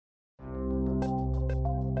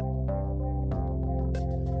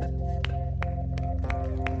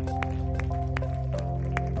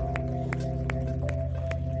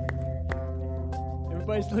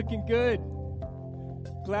Everybody's looking good.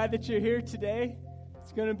 Glad that you're here today.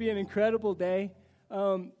 It's going to be an incredible day.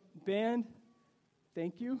 Band,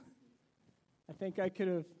 thank you. I think I could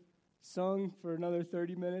have sung for another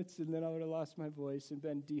 30 minutes and then I would have lost my voice and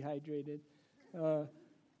been dehydrated.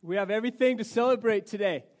 We have everything to celebrate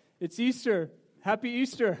today. It's Easter. Happy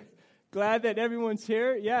Easter. Glad that everyone's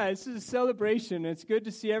here. Yeah, this is a celebration. It's good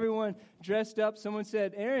to see everyone dressed up. Someone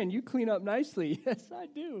said, Aaron, you clean up nicely. Yes, I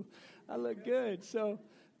do. I look good. So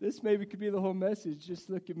this maybe could be the whole message. Just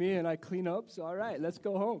look at me and I clean up. So all right, let's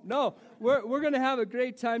go home. No, we're going to have a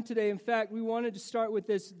great time today. In fact, we wanted to start with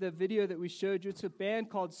the video that we showed you. It's a band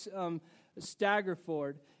called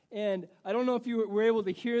Staggerford. And I don't know if you were able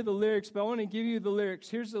to hear the lyrics, but I want to give you the lyrics.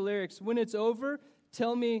 Here's the lyrics. When it's over,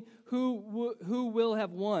 tell me who will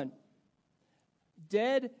have won.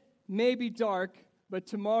 Dead may be dark, but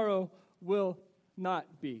tomorrow will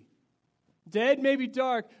not be. Dead may be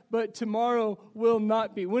dark, but tomorrow will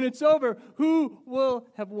not be. When it's over, who will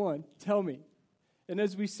have won? Tell me. And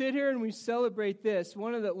as we sit here and we celebrate this,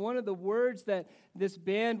 one of the words that this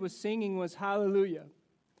band was singing was hallelujah.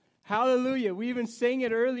 Hallelujah. We even sang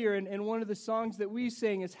it earlier in one of the songs that we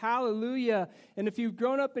sang is hallelujah. And if you've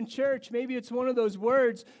grown up in church, maybe it's one of those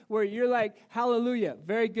words where you're like, hallelujah,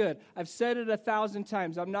 very good. I've said it 1,000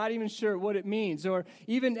 times. I'm not even sure what it means. Or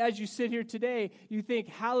even as you sit here today, you think,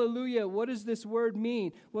 hallelujah, what does this word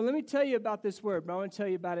mean? Well, let me tell you about this word, but I want to tell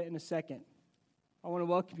you about it in a second. I want to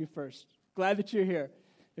welcome you first. Glad that you're here.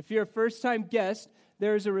 If you're a first-time guest,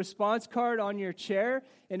 there's a response card on your chair,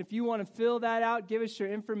 and if you want to fill that out, give us your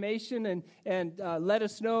information and let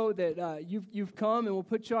us know that you've come, and we'll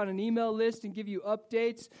put you on an email list and give you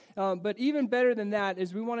updates. But even better than that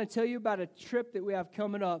is we want to tell you about a trip that we have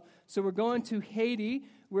coming up. So we're going to Haiti.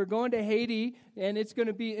 We're going to Haiti, and it's going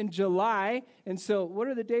to be in July. And so what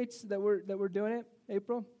are the dates that we're doing it?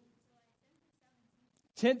 April?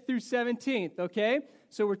 10th through 17th, okay?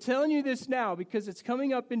 So we're telling you this now because it's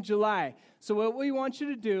coming up in July. So what we want you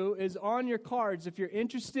to do is on your cards, if you're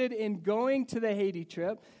interested in going to the Haiti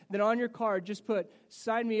trip, then on your card, just put,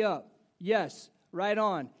 sign me up. Yes, right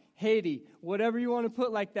on. Haiti, whatever you want to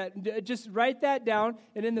put like that. Just write that down.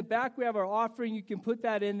 And in the back, we have our offering. You can put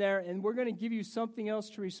that in there. And we're going to give you something else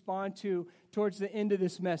to respond to towards the end of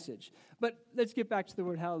this message. But let's get back to the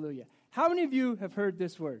word hallelujah. How many of you have heard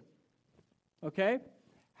this word? Okay?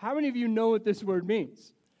 How many of you know what this word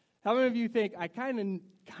means? How many of you think, I kind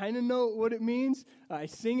of know what it means? I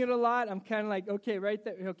sing it a lot. I'm kind of like, okay, right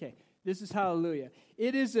there. Okay, this is hallelujah.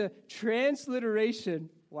 It is a transliteration.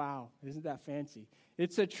 Wow, isn't that fancy?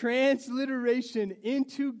 It's a transliteration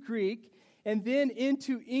into Greek and then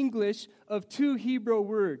into English of two Hebrew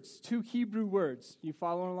words. You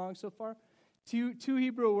following along so far? Two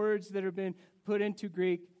Hebrew words that have been put into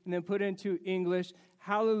Greek and then put into English.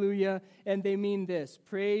 Hallelujah, and they mean this,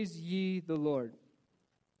 praise ye the Lord.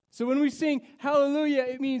 So when we sing hallelujah,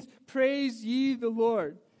 it means praise ye the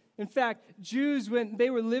Lord. In fact, Jews, when they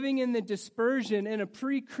were living in the dispersion in a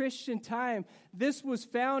pre-Christian time, this was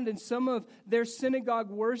found in some of their synagogue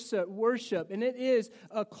worship, and it is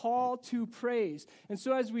a call to praise. And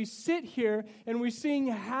so as we sit here and we sing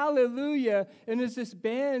hallelujah, and as this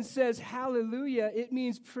band says hallelujah, it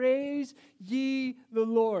means praise ye the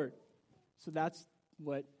Lord. So that's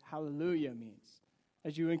what hallelujah means.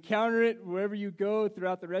 As you encounter it, wherever you go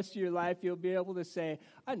throughout the rest of your life, you'll be able to say,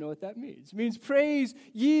 I know what that means. It means praise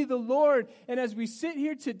ye the Lord. And as we sit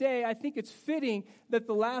here today, I think it's fitting that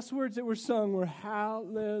the last words that were sung were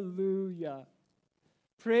hallelujah.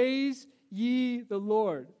 Praise ye the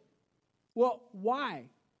Lord. Well, why?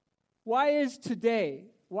 Why is today?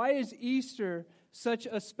 Why is Easter such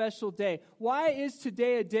a special day? Why is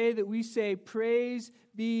today a day that we say, praise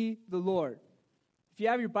be the Lord? If you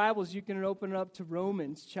have your Bibles, you can open it up to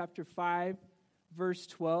Romans chapter 5, verse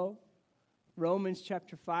 12. Romans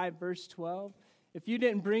chapter 5, verse 12. If you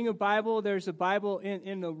didn't bring a Bible, there's a Bible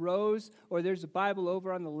in the rows, or there's a Bible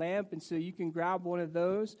over on the lamp, and so you can grab one of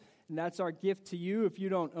those, and that's our gift to you if you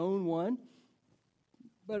don't own one.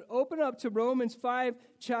 But open up to Romans 5,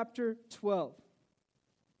 chapter 12.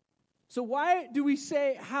 So why do we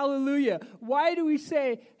say hallelujah? Why do we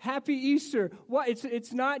say happy Easter? Why?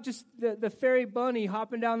 It's not just the fairy bunny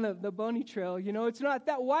hopping down the bunny trail. You know, it's not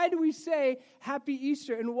that. Why do we say happy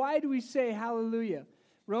Easter? And why do we say hallelujah?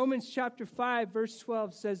 Romans chapter 5, verse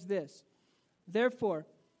 12 says this. Therefore,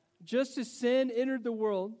 just as sin entered the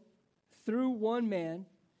world through one man,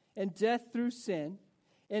 and death through sin,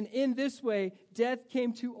 and in this way death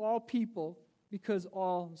came to all people because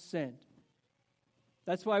all sinned.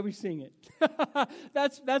 That's why we sing it.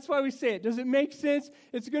 That's why we say it. Does it make sense?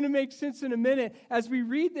 It's going to make sense in a minute. As we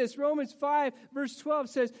read this, Romans 5, verse 12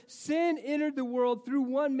 says, sin entered the world through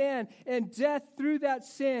one man, and death through that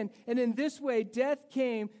sin. And in this way, death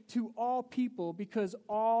came to all people because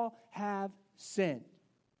all have sinned.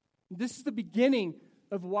 This is the beginning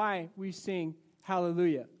of why we sing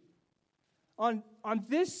hallelujah. On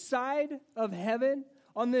this side of heaven,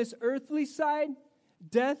 on this earthly side,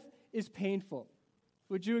 death is painful.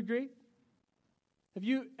 Would you agree? Have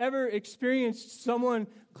you ever experienced someone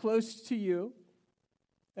close to you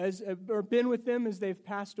or been with them as they've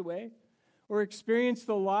passed away? Or experienced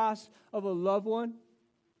the loss of a loved one?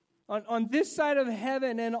 On this side of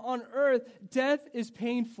heaven and on earth, death is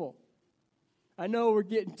painful. I know we're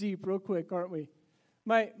getting deep real quick, aren't we?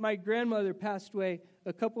 My grandmother passed away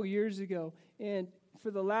a couple years ago, and for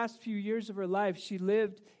the last few years of her life, she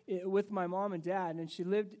lived with my mom and dad, and she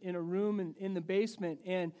lived in a room in the basement.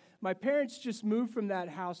 And my parents just moved from that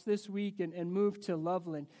house this week and moved to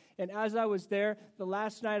Loveland. And as I was there, the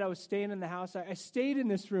last night I was staying in the house, I stayed in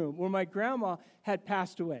this room where my grandma had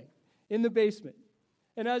passed away, in the basement.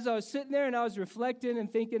 And as I was sitting there and I was reflecting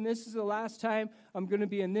and thinking, this is the last time I'm going to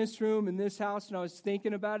be in this room, in this house, and I was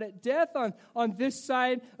thinking about it. Death on this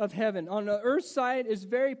side of heaven, on the earth side, is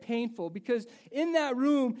very painful because in that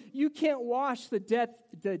room, you can't wash the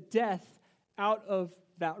death out of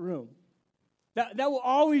that room. That will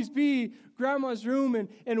always be Grandma's room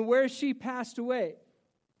and where she passed away.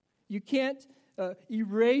 You can't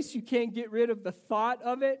erase, you can't get rid of the thought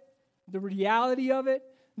of it, the reality of it,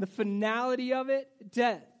 the finality of it,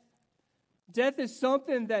 death. Death is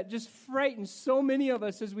something that just frightens so many of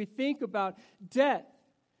us as we think about death.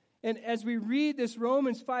 And as we read this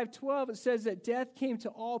Romans 5:12, it says that death came to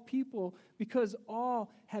all people because all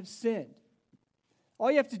have sinned. All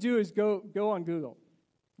you have to do is go on Google.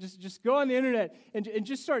 Just go on the internet and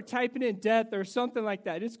just start typing in death or something like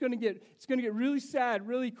that. It's going to get really sad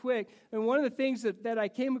really quick. And one of the things that I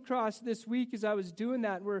came across this week as I was doing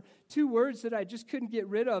that were two words that I just couldn't get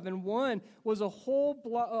rid of. And one was a whole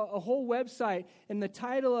website, and the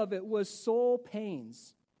title of it was Soul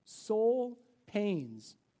Pains. Soul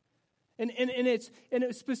Pains. And it's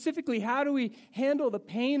specifically, how do we handle the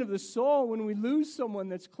pain of the soul when we lose someone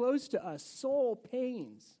that's close to us? Soul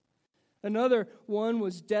pains. Another one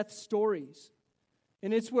was Death Stories.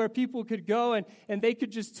 And it's where people could go and they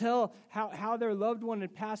could just tell how their loved one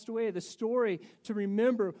had passed away, the story, to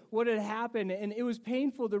remember what had happened. And it was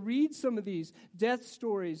painful to read some of these death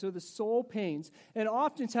stories or the soul pains. And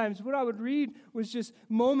oftentimes what I would read was just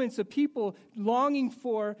moments of people longing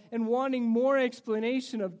for and wanting more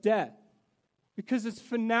explanation of death. Because it's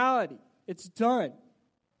finality. It's done.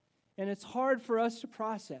 And it's hard for us to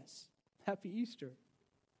process. Happy Easter.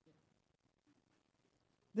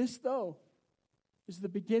 This, though, is the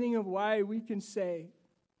beginning of why we can say,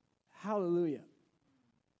 hallelujah.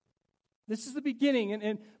 This is the beginning,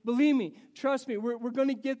 and believe me, trust me, we're going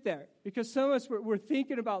to get there, because some of us, we're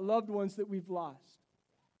thinking about loved ones that we've lost.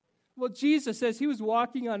 Well, Jesus, as he was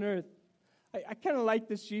walking on earth, I kind of like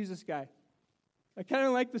this Jesus guy. I kind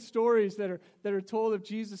of like the stories that are told of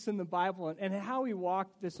Jesus in the Bible and how he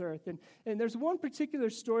walked this earth. And there's one particular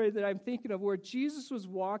story that I'm thinking of where Jesus was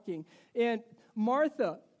walking, and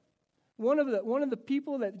Martha, one of the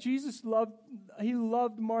people that Jesus loved, he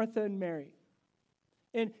loved Martha and Mary.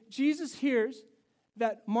 And Jesus hears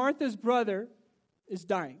that Martha's brother is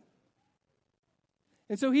dying.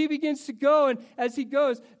 And so he begins to go, and as he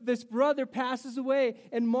goes, this brother passes away,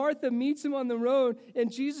 and Martha meets him on the road,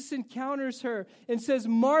 and Jesus encounters her and says,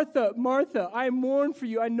 Martha, Martha, I mourn for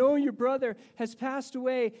you. I know your brother has passed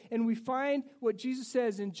away. And we find what Jesus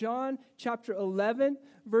says in John chapter 11,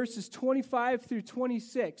 verses 25 through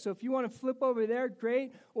 26. So if you want to flip over there,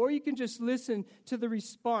 great. Or you can just listen to the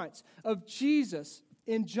response of Jesus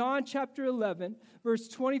in John chapter 11, verse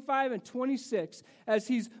 25 and 26, as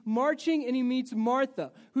he's marching and he meets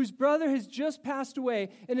Martha, whose brother has just passed away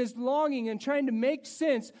and is longing and trying to make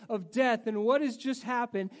sense of death and what has just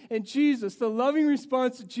happened. And Jesus, the loving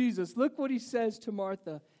response of Jesus, look what he says to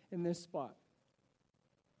Martha in this spot.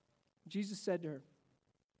 Jesus said to her,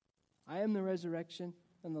 I am the resurrection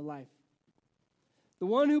and the life. The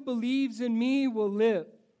one who believes in me will live,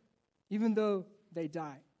 even though they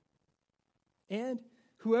die. And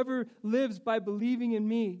whoever lives by believing in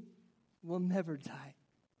me will never die.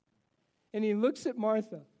 And he looks at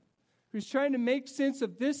Martha, who's trying to make sense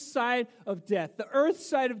of this side of death, the earth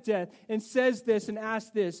side of death, and says this and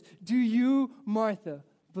asks this, do you, Martha,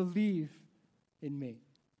 believe in me?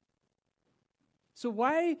 So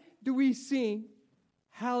why do we sing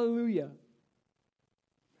hallelujah?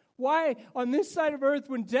 Why, on this side of earth,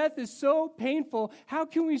 when death is so painful, how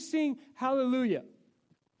can we sing hallelujah?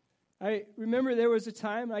 I remember there was a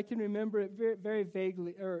time, I can remember it very, very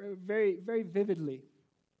vaguely, or very, very vividly.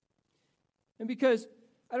 And because,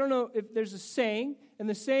 I don't know if there's a saying, and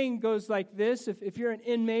the saying goes like this: if you're an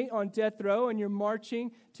inmate on death row and you're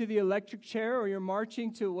marching to the electric chair, or you're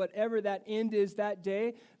marching to whatever that end is that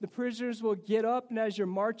day, the prisoners will get up, and as you're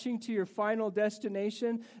marching to your final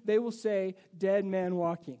destination, they will say, "Dead man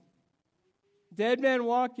walking." Dead man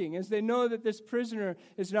walking, as they know that this prisoner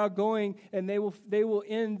is now going, and they will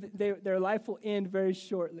end, their life will end very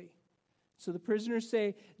shortly. So the prisoners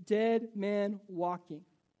say, "Dead man walking."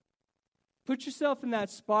 Put yourself in that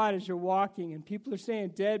spot as you're walking, and people are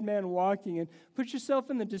saying, "Dead man walking," and put yourself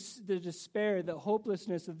in the despair, the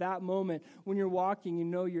hopelessness of that moment when you're walking. You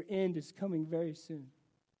know your end is coming very soon.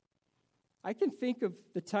 I can think of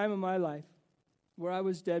the time of my life where I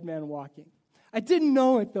was dead man walking. I didn't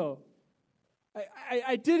know it, though.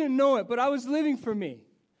 I didn't know it, but I was living for me.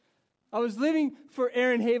 I was living for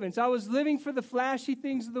Aaron Havens. I was living for the flashy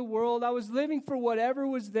things of the world. I was living for whatever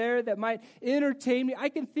was there that might entertain me. I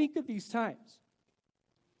can think of these times.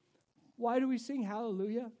 Why do we sing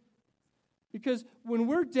hallelujah? Because when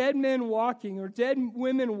we're dead men walking or dead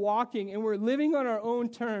women walking and we're living on our own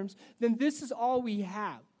terms, then this is all we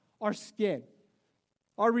have: our skin,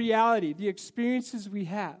 our reality, the experiences we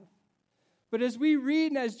have. But as we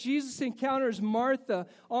read and as Jesus encounters Martha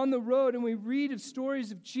on the road, and we read of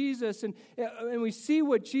stories of Jesus, and we see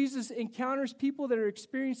what Jesus encounters people that are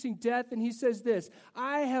experiencing death, and he says this: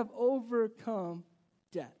 "I have overcome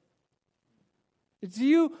death." Do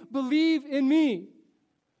you believe in me?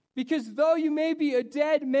 Because though you may be a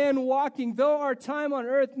dead man walking, though our time on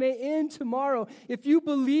earth may end tomorrow, if you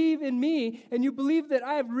believe in me and you believe that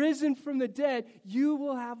I have risen from the dead, you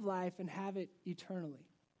will have life and have it eternally.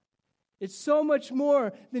 It's so much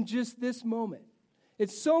more than just this moment.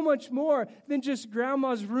 It's so much more than just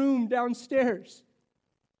grandma's room downstairs.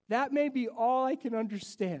 That may be all I can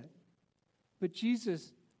understand. But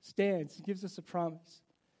Jesus stands and gives us a promise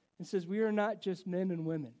and says we are not just men and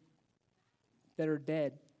women that are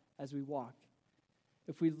dead as we walk.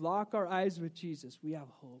 If we lock our eyes with Jesus, we have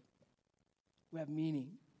hope. We have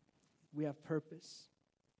meaning. We have purpose.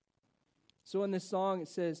 So in this song it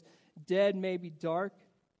says, "Dead may be dark,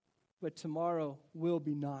 but tomorrow will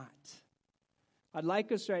be not." I'd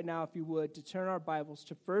like us right now, if you would, to turn our Bibles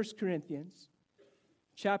to 1 Corinthians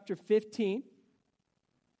chapter 15,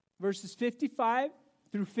 verses 55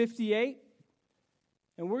 through 58.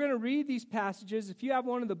 And we're going to read these passages. If you have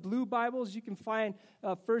one of the blue Bibles, you can find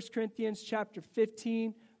 1 Corinthians chapter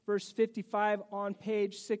 15, verse 55 on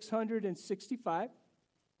page 665.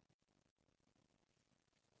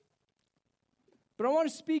 But I want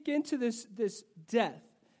to speak into this death.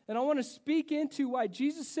 And I want to speak into why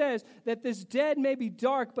Jesus says that this dead may be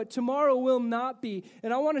dark, but tomorrow will not be.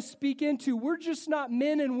 And I want to speak into, we're just not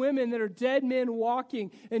men and women that are dead men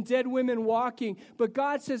walking and dead women walking. But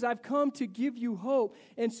God says, I've come to give you hope.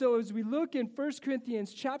 And so as we look in 1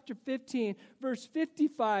 Corinthians chapter 15, verse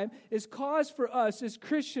 55, is cause for us as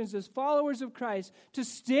Christians, as followers of Christ, to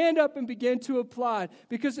stand up and begin to applaud.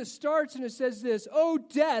 Because it starts and it says this: "O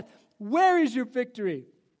death, where is your victory?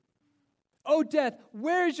 O death,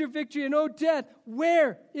 where is your victory? And O death,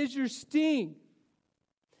 where is your sting?"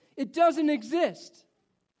 It doesn't exist.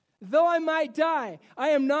 Though I might die, I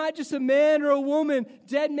am not just a man or a woman,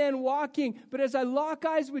 dead man walking. But as I lock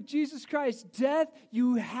eyes with Jesus Christ, death,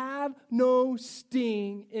 you have no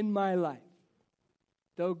sting in my life.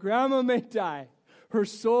 Though grandma may die, her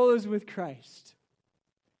soul is with Christ.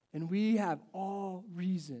 And we have all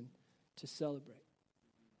reason to celebrate.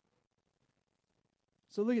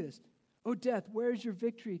 So look at this. "O death, where is your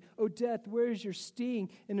victory? O death, where is your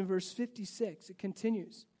sting?" And in verse 56, it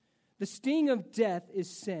continues. "The sting of death is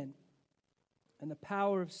sin, and the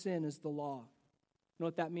power of sin is the law." You know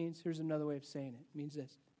what that means? Here's another way of saying it. It means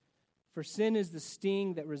this: for sin is the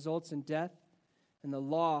sting that results in death, and the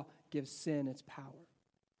law gives sin its power.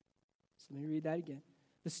 So let me read that again.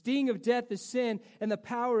 "The sting of death is sin, and the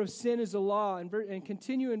power of sin is the law." And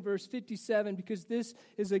continue in verse 57, because this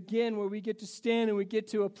is again where we get to stand and we get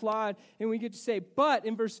to applaud and we get to say, "But,"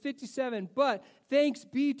 in verse 57, "But thanks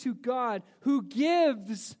be to God who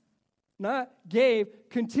gives," not gave,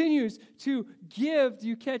 continues to give. Do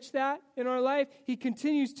you catch that in our life? He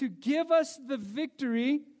continues to give us the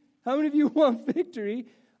victory. How many of you want victory?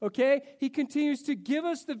 Okay? He continues to give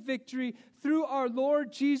us the victory through our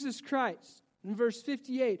Lord Jesus Christ. In verse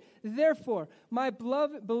 58, "Therefore, my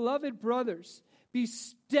beloved brothers, be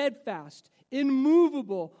steadfast,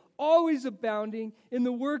 immovable, always abounding in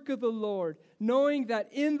the work of the Lord, knowing that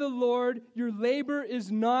in the Lord your labor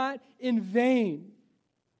is not in vain.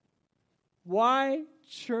 Why,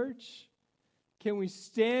 church, can we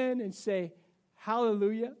stand and say,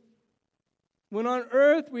 hallelujah? When on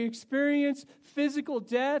earth we experience physical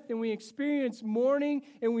death and we experience mourning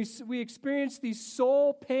and we experience these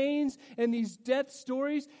soul pains and these death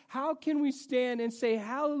stories, how can we stand and say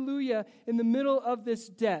hallelujah in the middle of this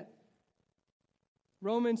death?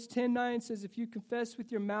 Romans 10:9 says, if you confess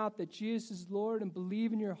with your mouth that Jesus is Lord and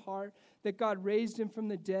believe in your heart that God raised him from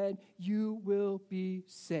the dead, you will be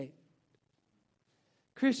saved.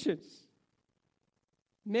 Christians,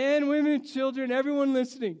 men, women, children, everyone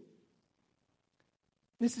listening,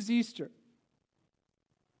 this is Easter.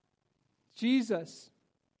 Jesus,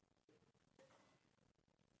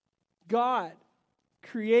 God,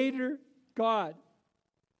 Creator God,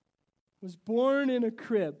 was born in a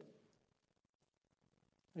crib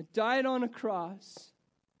and died on a cross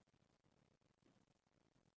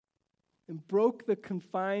and broke the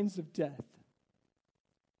confines of death.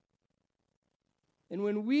 And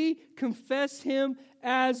when we confess him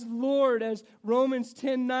as Lord, as Romans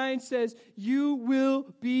 10:9 says, you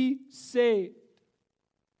will be saved.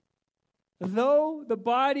 Though the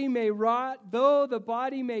body may rot, though the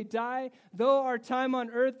body may die, though our time on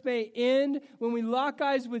earth may end, when we lock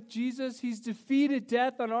eyes with Jesus, he's defeated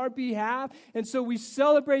death on our behalf. And so we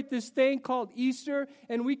celebrate this thing called Easter,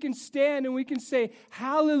 and we can stand and we can say,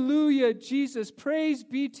 hallelujah, Jesus, praise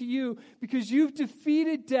be to you, because you've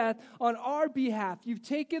defeated death on our behalf. You've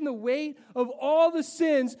taken the weight of all the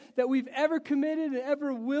sins that we've ever committed and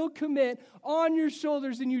ever will commit on your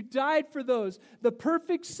shoulders, and you died for those. The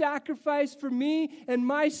perfect sacrifice for me and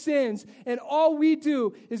my sins. And all we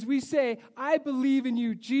do is we say, I believe in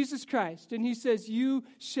you, Jesus Christ. And he says, you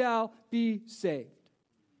shall be saved.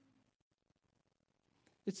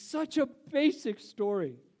 It's such a basic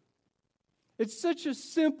story. It's such a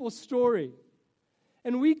simple story.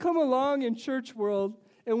 And we come along in church world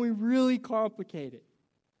and we really complicate it.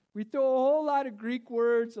 We throw a whole lot of Greek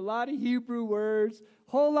words, a lot of Hebrew words,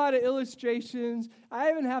 a whole lot of illustrations. I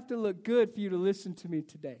even have to look good for you to listen to me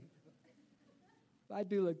today. I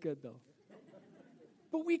do look good, though.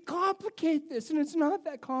 But we complicate this, and it's not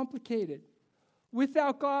that complicated.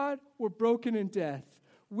 Without God, we're broken in death.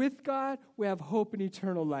 With God, we have hope and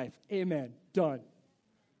eternal life. Amen. Done.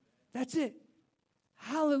 That's it.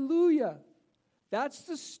 Hallelujah. That's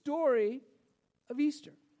the story of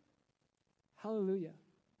Easter. Hallelujah.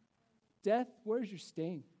 Death, where's your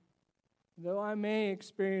sting? Though I may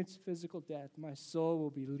experience physical death, my soul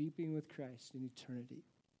will be leaping with Christ in eternity.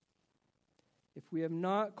 If we have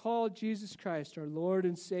not called Jesus Christ our Lord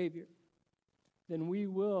and Savior, then we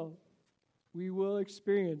will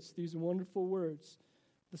experience these wonderful words.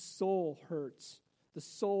 The soul hurts, the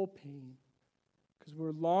soul pain, because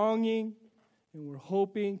we're longing and we're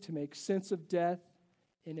hoping to make sense of death,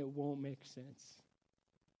 and it won't make sense.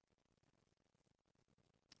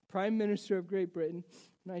 Prime Minister of Great Britain,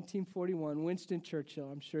 1941, Winston Churchill.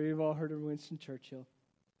 I'm sure you've all heard of Winston Churchill.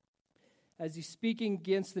 As he's speaking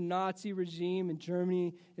against the Nazi regime and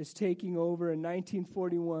Germany is taking over in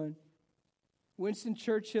 1941, Winston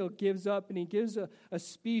Churchill gives up and he gives a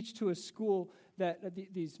speech to a school that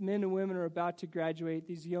these men and women are about to graduate,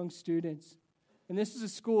 these young students. And this is a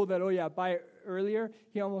school that, by earlier,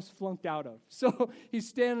 he almost flunked out of. So he's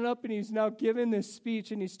standing up and he's now giving this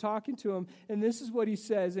speech and he's talking to them. And this is what he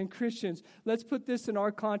says. And Christians, let's put this in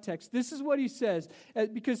our context. This is what he says.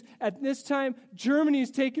 Because at this time, Germany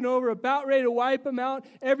is taking over, about ready to wipe them out.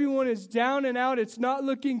 Everyone is down and out. It's not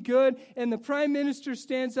looking good. And the prime minister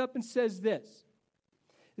stands up and says this: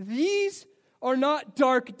 these are not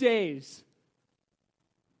dark days.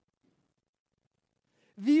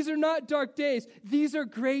 These are not dark days. These are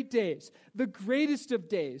great days, the greatest of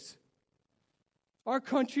days our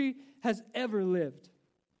country has ever lived.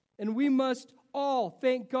 And we must all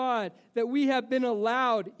thank God that we have been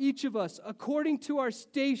allowed, each of us, according to our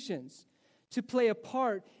stations, to play a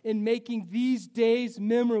part in making these days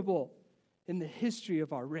memorable in the history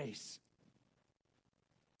of our race.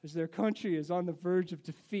 As their country is on the verge of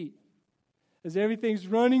defeat, as everything's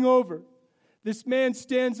running over, this man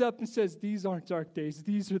stands up and says, these aren't dark days.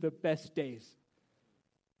 These are the best days.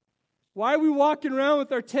 Why are we walking around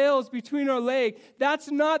with our tails between our legs?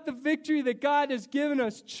 That's not the victory that God has given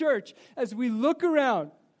us, church. As we look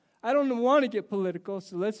around, I don't want to get political,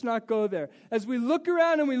 so let's not go there. As we look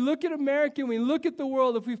around and we look at America and we look at the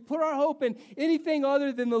world, if we've put our hope in anything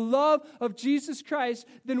other than the love of Jesus Christ,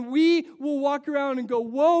 then we will walk around and go,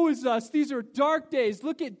 woe is us. These are dark days.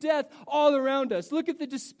 Look at death all around us. Look at the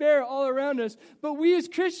despair all around us. But we as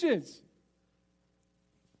Christians,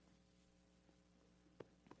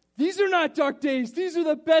 These are not dark days. These are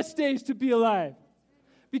the best days to be alive.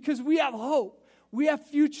 Because we have hope. We have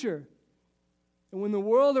future. And when the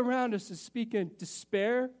world around us is speaking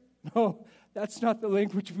despair, no, that's not the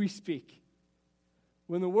language we speak.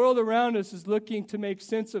 When the world around us is looking to make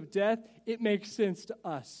sense of death, it makes sense to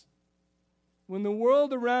us. When the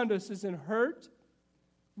world around us is in hurt,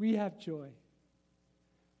 we have joy.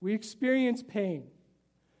 We experience pain.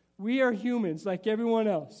 We are humans like everyone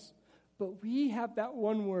else. But we have that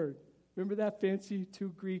one word. Remember that fancy 2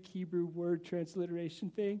 Greek Hebrew word transliteration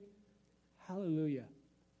thing? Hallelujah.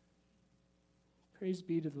 Praise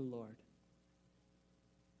be to the Lord.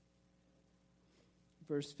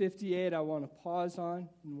 Verse 58, I want to pause on,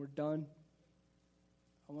 and we're done.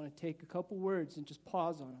 I want to take a couple words and just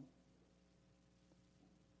pause on them.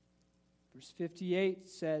 Verse 58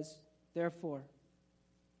 says, therefore,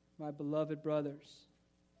 my beloved brothers,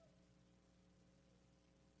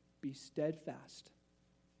 be steadfast.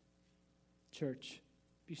 Church,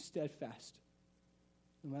 be steadfast.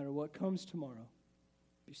 No matter what comes tomorrow,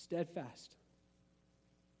 be steadfast.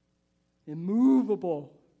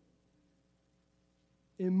 Immovable.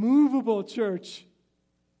 Immovable, church.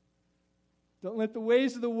 Don't let the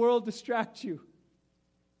ways of the world distract you.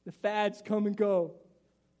 The fads come and go.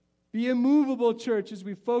 Be immovable, church, as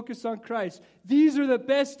we focus on Christ. These are the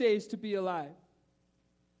best days to be alive.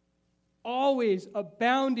 Always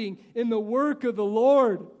abounding in the work of the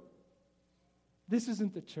Lord. This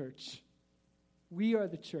isn't the church. We are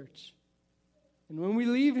the church. And when we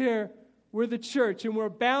leave here, we're the church, and we're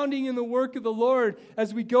abounding in the work of the Lord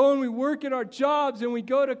as we go and we work at our jobs, and we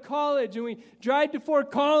go to college, and we drive to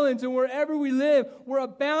Fort Collins, and wherever we live, we're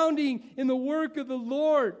abounding in the work of the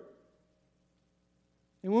Lord.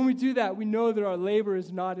 And when we do that, we know that our labor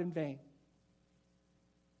is not in vain.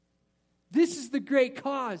 This is the great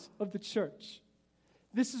cause of the church.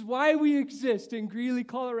 This is why we exist in Greeley,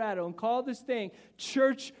 Colorado, and call this thing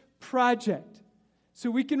Church Project. So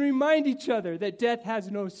we can remind each other that death has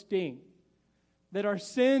no sting, that our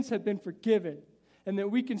sins have been forgiven, and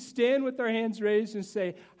that we can stand with our hands raised and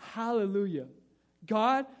say, hallelujah.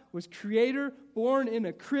 God was creator, born in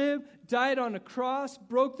a crib, died on a cross,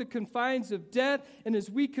 broke the confines of death, and as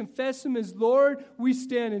we confess him as Lord, we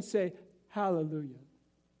stand and say, hallelujah.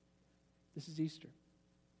 This is Easter.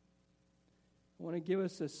 I want to give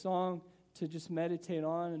us a song to just meditate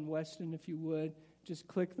on, and Weston, if you would, just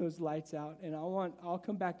click those lights out, and I'll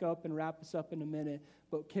come back up and wrap us up in a minute.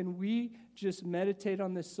 But can we just meditate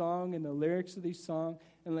on this song and the lyrics of this song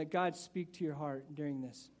and let God speak to your heart during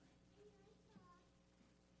this?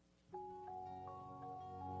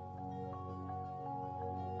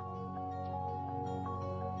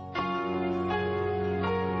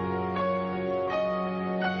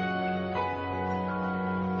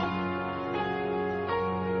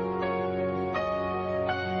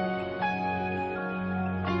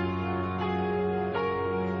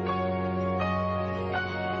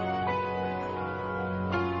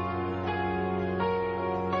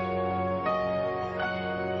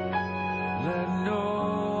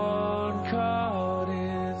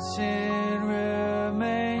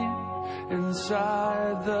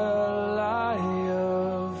 Inside the lie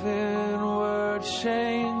of inward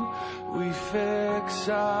shame, we fix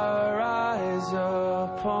our eyes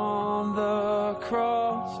upon the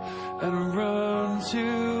cross and run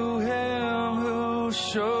to him who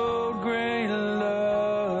showed great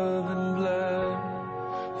love and bled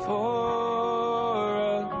for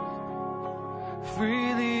us.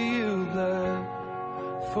 Freely you bled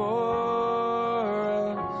for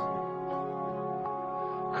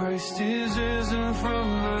Christ is risen from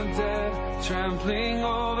the dead, trampling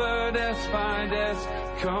over death by death.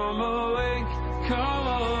 Come awake,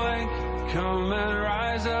 come and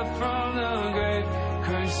rise up from the grave.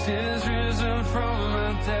 Christ is risen from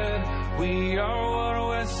the dead, we are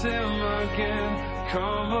one with him again.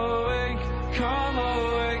 Come awake,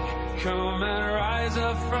 come and rise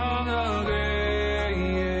up from the grave.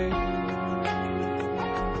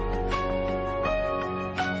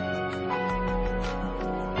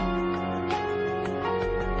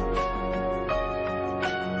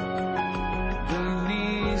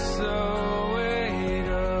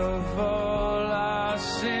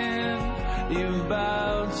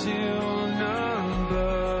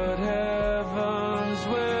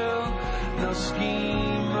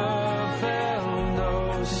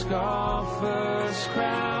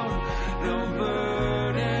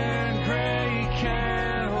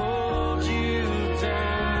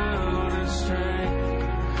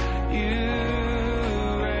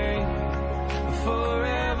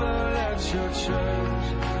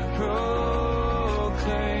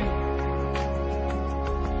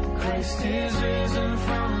 Christ is risen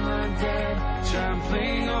from the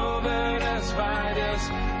trampling over death by death.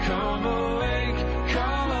 Come awake,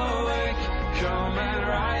 come awake, come and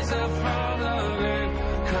rise up from the grave.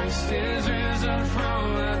 Christ is risen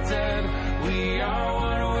from the dead. We are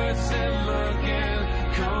one with him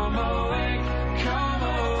again. Come awake, come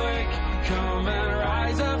awake, come and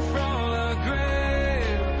rise up from the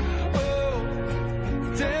grave.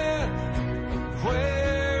 Oh, death,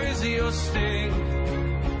 where is your sting?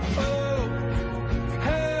 Oh,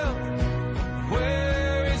 hell,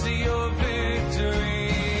 where is your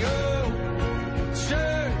victory? Oh,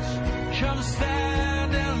 church, come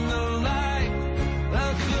stand in the light.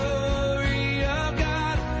 The glory of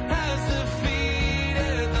God has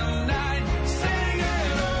defeated the night. Sing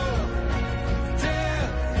it, oh,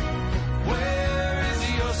 death, where is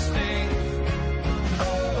your sting?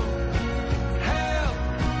 Oh, hell,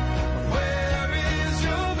 where is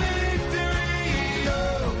your victory?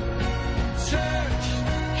 Oh, church,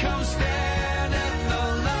 come stand in the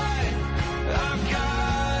light. Our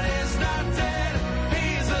God is not dead,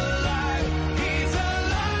 He's alive, He's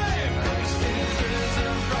alive. Christ is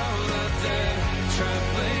risen from the dead,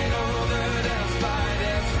 trampling over death by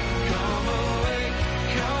death. Come awake,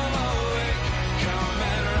 come awake, come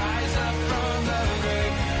and rise up from the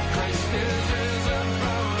grave. Christ is risen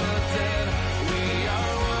from the dead. We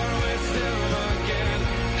are one with Him again.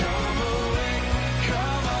 Come awake,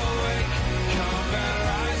 come awake, come and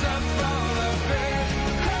rise up from the grave.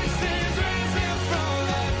 Christ is risen from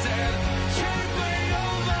the dead, trampling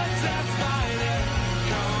over death by death.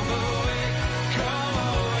 Come awake, come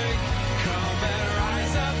awake, come and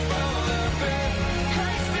rise up from the grave.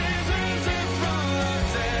 Christ is risen from the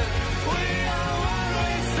dead. We are one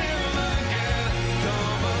with Him again.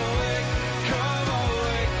 Come awake, come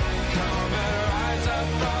awake, come and rise up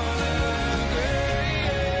from the grave.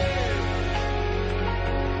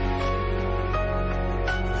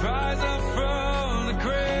 Rise up from the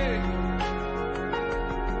grave.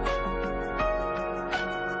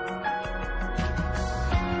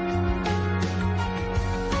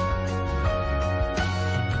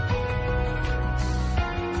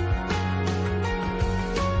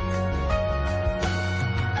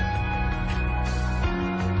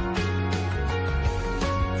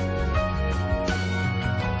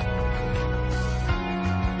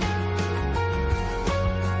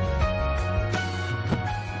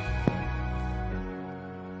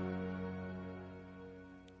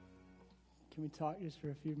 Can we talk just for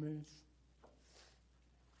a few minutes?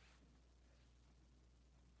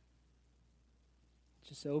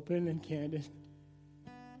 Just open and candid.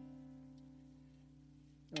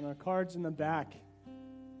 On our cards in the back,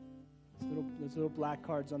 those little black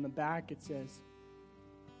cards on the back, it says,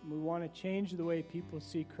 we want to change the way people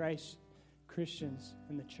see Christ, Christians,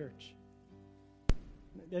 and the church.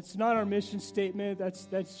 That's not our mission statement. That's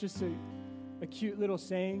just a cute little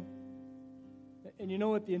saying. And you know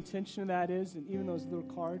what the intention of that is? And even those little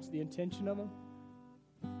cards, the intention of them?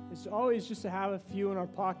 It's always just to have a few in our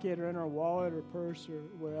pocket or in our wallet or purse or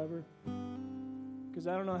wherever. Because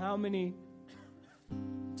I don't know how many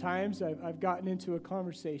times I've gotten into a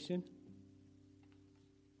conversation.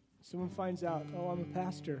 Someone finds out, oh, I'm a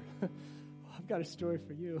pastor. I've got a story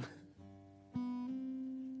for you.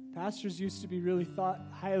 Pastors used to be really thought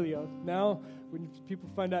highly of. Now, when people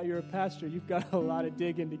find out you're a pastor, you've got a lot of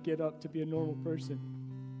digging to get up to be a normal person.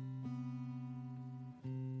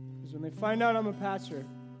 Because when they find out I'm a pastor,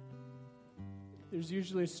 there's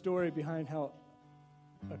usually a story behind how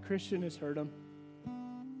a Christian has hurt them,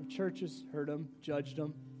 a church has hurt them, judged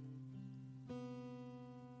them.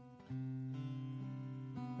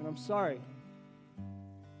 And I'm sorry.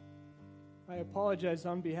 I apologize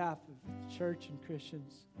on behalf of the church and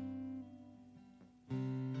Christians.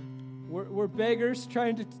 We're beggars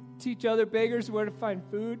trying to teach other beggars where to find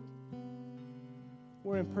food.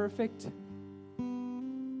 We're imperfect.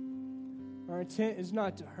 Our intent is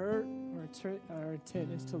not to hurt. Our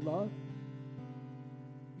intent is to love.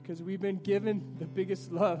 Because we've been given the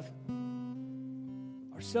biggest love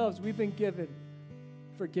ourselves. We've been given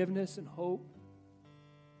forgiveness and hope.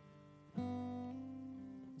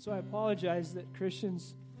 So I apologize that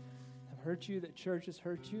Christians have hurt you, that church has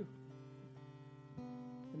hurt you,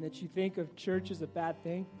 and that you think of church as a bad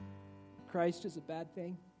thing, Christ as a bad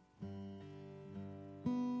thing.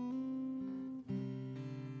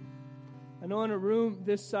 I know in a room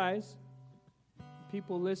this size,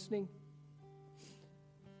 people listening,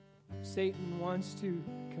 Satan wants to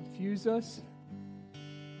confuse us.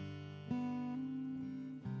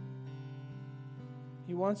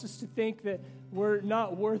 He wants us to think that we're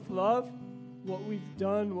not worth love, what we've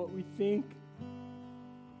done, what we think.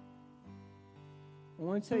 I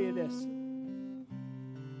want to tell you this.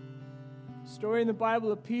 Story in the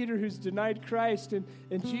Bible of Peter who's denied Christ, and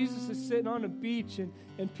Jesus is sitting on a beach,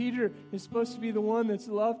 and Peter is supposed to be the one that's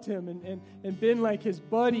loved him and been like his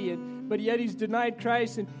buddy, but yet he's denied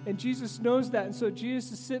Christ, and Jesus knows that. And so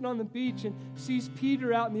Jesus is sitting on the beach and sees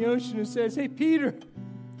Peter out in the ocean and says, "Hey, Peter,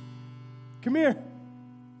 come here.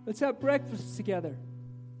 Let's have breakfast together."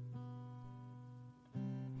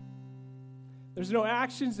 There's no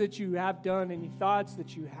actions that you have done, any thoughts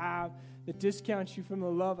that you have that discounts you from the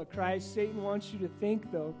love of Christ. Satan wants you to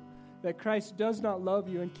think, though, that Christ does not love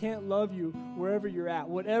you and can't love you wherever you're at,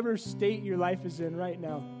 whatever state your life is in right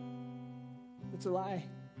now. It's a lie.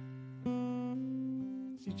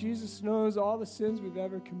 See, Jesus knows all the sins we've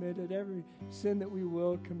ever committed, every sin that we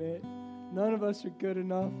will commit. None of us are good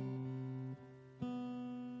enough.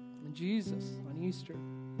 And Jesus, on Easter,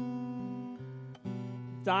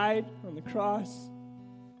 died on the cross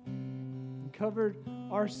and covered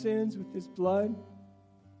our sins with his blood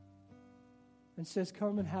and says,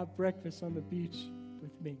 "Come and have breakfast on the beach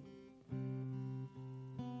with me."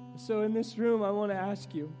 So in this room, I want to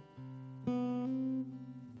ask you,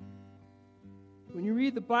 when you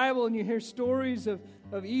read the Bible and you hear stories of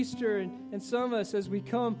Easter, and some of us, as we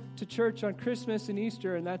come to church on Christmas and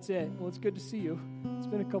Easter, and that's it. Well, it's good to see you. It's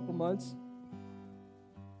been a couple months.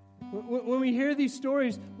 When we hear these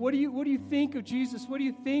stories, what do you think of Jesus? What do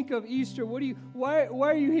you think of Easter? Why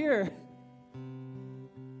are you here?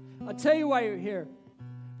 I'll tell you why you're here.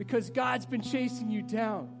 Because God's been chasing you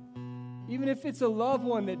down. Even if it's a loved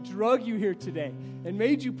one that drug you here today and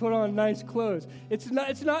made you put on nice clothes. It's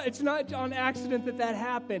not on accident that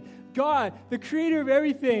happened. God, the creator of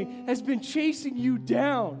everything, has been chasing you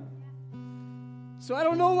down. So I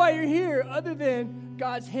don't know why you're here other than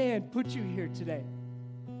God's hand put you here today.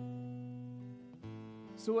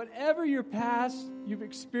 So whatever your past you've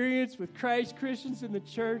experienced with Christ, Christians in the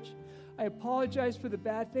church, I apologize for the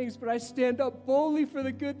bad things, but I stand up boldly for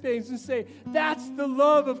the good things and say, that's the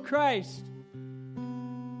love of Christ.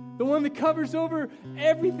 The one that covers over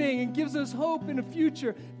everything and gives us hope in a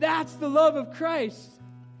future. That's the love of Christ.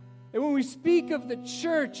 And when we speak of the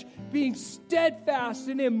church being steadfast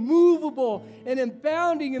and immovable and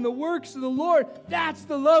abounding in the works of the Lord, that's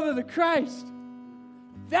the love of the Christ.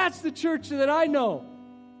 That's the church that I know.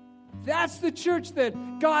 That's the church that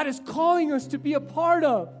God is calling us to be a part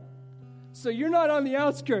of. So you're not on the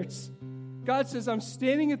outskirts. God says, I'm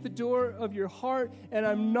standing at the door of your heart and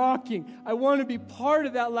I'm knocking. I want to be part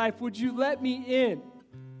of that life. Would you let me in?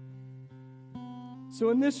 So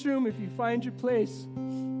in this room, if you find your place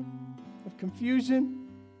of confusion,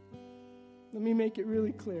 let me make it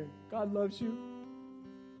really clear. God loves you.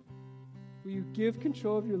 Will you give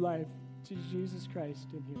control of your life to Jesus Christ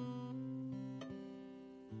in here?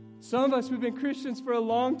 Some of us, we've been Christians for a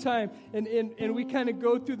long time, and we kind of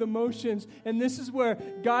go through the motions, and this is where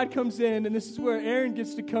God comes in, and this is where Aaron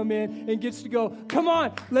gets to come in and gets to go, come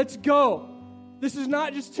on, let's go. This is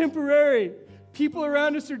not just temporary. People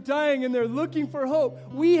around us are dying, and they're looking for hope.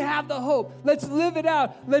 We have the hope. Let's live it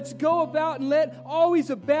out. Let's go about and let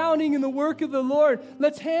always abounding in the work of the Lord.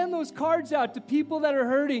 Let's hand those cards out to people that are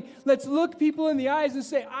hurting. Let's look people in the eyes and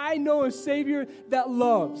say, I know a Savior that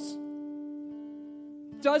loves.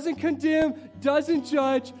 Doesn't condemn, doesn't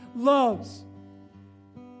judge, loves.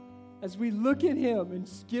 As we look at him and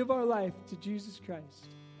give our life to Jesus Christ,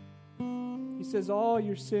 he says all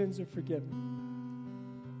your sins are forgiven.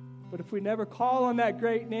 But if we never call on that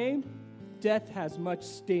great name, death has much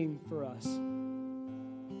sting for us.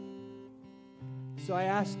 So I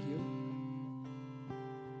ask you,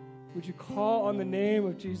 would you call on the name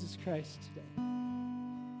of Jesus Christ today?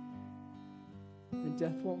 And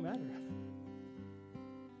death won't matter.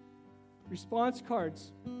 Response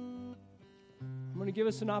cards. I'm going to give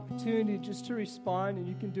us an opportunity just to respond, and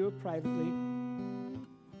you can do it privately.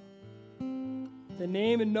 The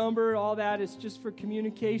name and number, all that is just for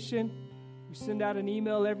communication. We send out an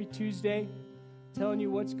email every Tuesday telling you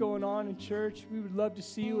what's going on in church. We would love to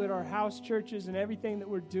see you at our house churches and everything that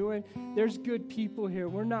we're doing. There's good people here.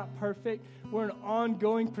 We're not perfect. We're an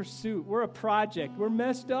ongoing pursuit. We're a project. We're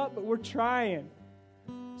messed up, but we're trying.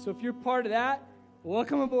 So if you're part of that,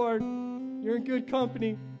 welcome aboard. You're in good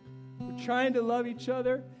company. We're trying to love each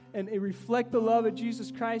other and reflect the love of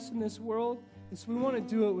Jesus Christ in this world. And so we want to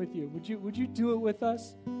do it with you. Would you do it with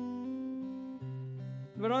us?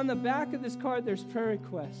 But on the back of this card, there's prayer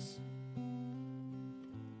requests.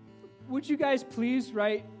 Would you guys please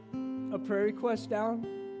write a prayer request down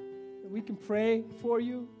that we can pray for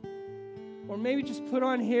you? Or maybe just put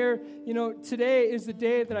on here, today is the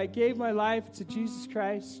day that I gave my life to Jesus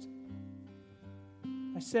Christ.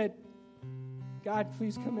 I said, God,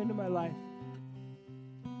 please come into my life.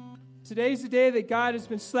 Today's the day that God has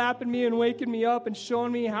been slapping me and waking me up and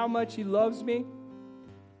showing me how much He loves me.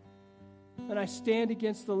 And I stand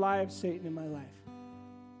against the lie of Satan in my life.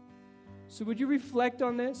 So would you reflect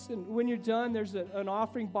on this? And when you're done, there's an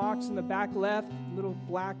offering box in the back left, a little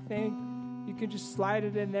black thing. You can just slide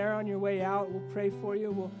it in there on your way out. We'll pray for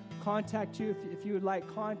you. We'll contact you if you would like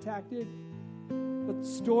contacted. But the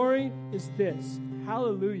story is this.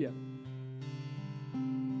 Hallelujah.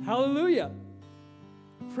 Hallelujah.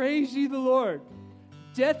 Praise ye the Lord.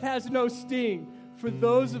 Death has no sting for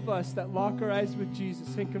those of us that lock our eyes with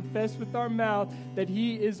Jesus and confess with our mouth that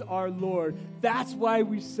He is our Lord. That's why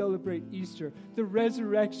we celebrate Easter. The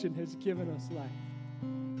resurrection has given us life.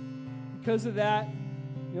 Because of that,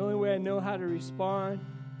 the only way I know how to respond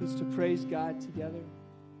is to praise God together.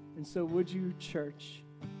 And so would you, church,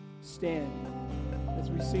 stand as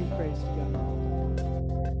we sing praise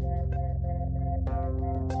together.